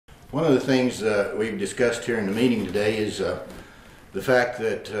One of the things we've discussed here in the meeting today is the fact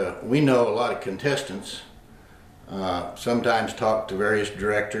that we know a lot of contestants sometimes talk to various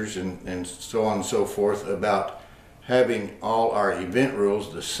directors and so on and so forth about having all our event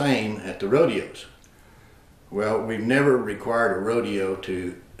rules the same at the rodeos. Well, we've never required a rodeo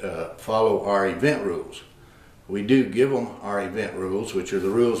to follow our event rules. We do give them our event rules, which are the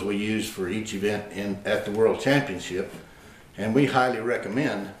rules we use for each event at the World Championship, and we highly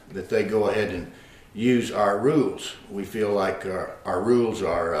recommend that they go ahead and use our rules. We feel like our rules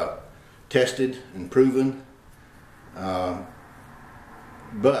are tested and proven, but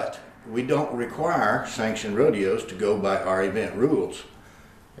we don't require sanctioned rodeos to go by our event rules.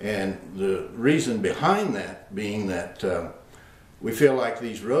 And the reason behind that being that we feel like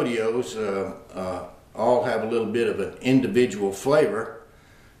these rodeos all have a little bit of an individual flavor,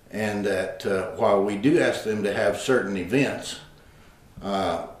 and that while we do ask them to have certain events,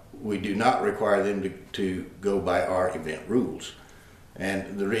 we do not require them to go by our event rules.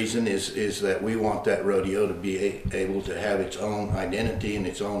 And the reason is that we want that rodeo to be able to have its own identity and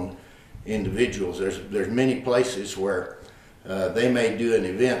its own individuals. There's many places where they may do an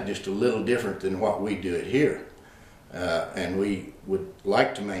event just a little different than what we do it here, and we would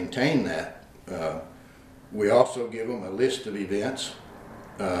like to maintain that. We also give them a list of events,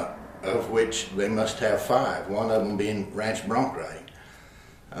 of which they must have 5, one of them being ranch bronc riding.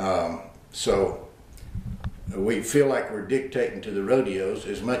 So we feel like we're dictating to the rodeos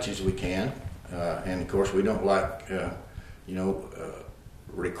as much as we can, and of course we don't like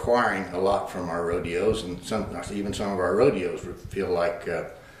requiring a lot from our rodeos, and even some of our rodeos feel like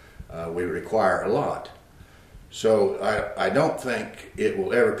we require a lot. So I don't think it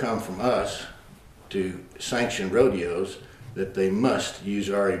will ever come from us to sanction rodeos that they must use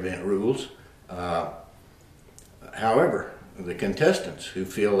our event rules. However, the contestants who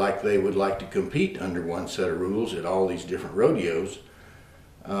feel like they would like to compete under one set of rules at all these different rodeos,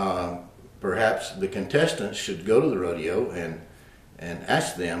 perhaps the contestants should go to the rodeo and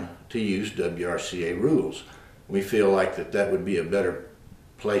ask them to use WRCA rules. We feel like that would be a better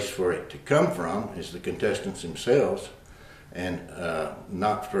place for it to come from, is the contestants themselves, and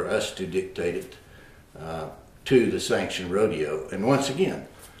not for us to dictate it to the sanctioned rodeo. And once again,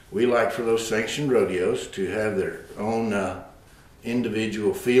 we like for those sanctioned rodeos to have their own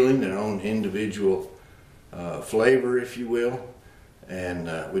individual feeling, their own individual flavor, if you will, and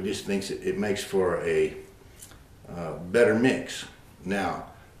we just think it makes for a better mix. Now,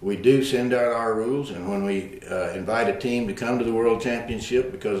 we do send out our rules, and when we invite a team to come to the World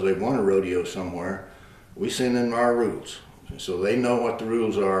Championship because they won a rodeo somewhere, we send them our rules, so they know what the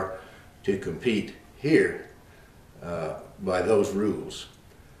rules are to compete here by those rules.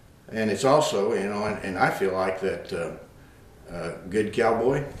 And it's also, and I feel like that a good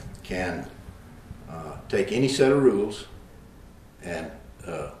cowboy can take any set of rules and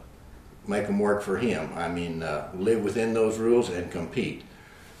make them work for him. I mean, live within those rules and compete.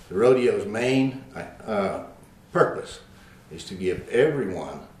 The rodeo's main purpose is to give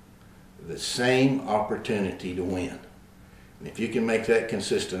everyone the same opportunity to win. And if you can make that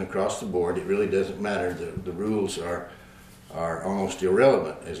consistent across the board, it really doesn't matter. The rules are almost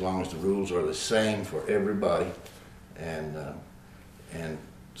irrelevant as long as the rules are the same for everybody. And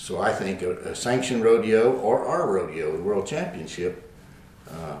so I think a sanctioned rodeo, or our rodeo, the World Championship,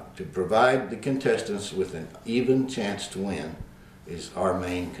 to provide the contestants with an even chance to win is our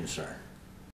main concern.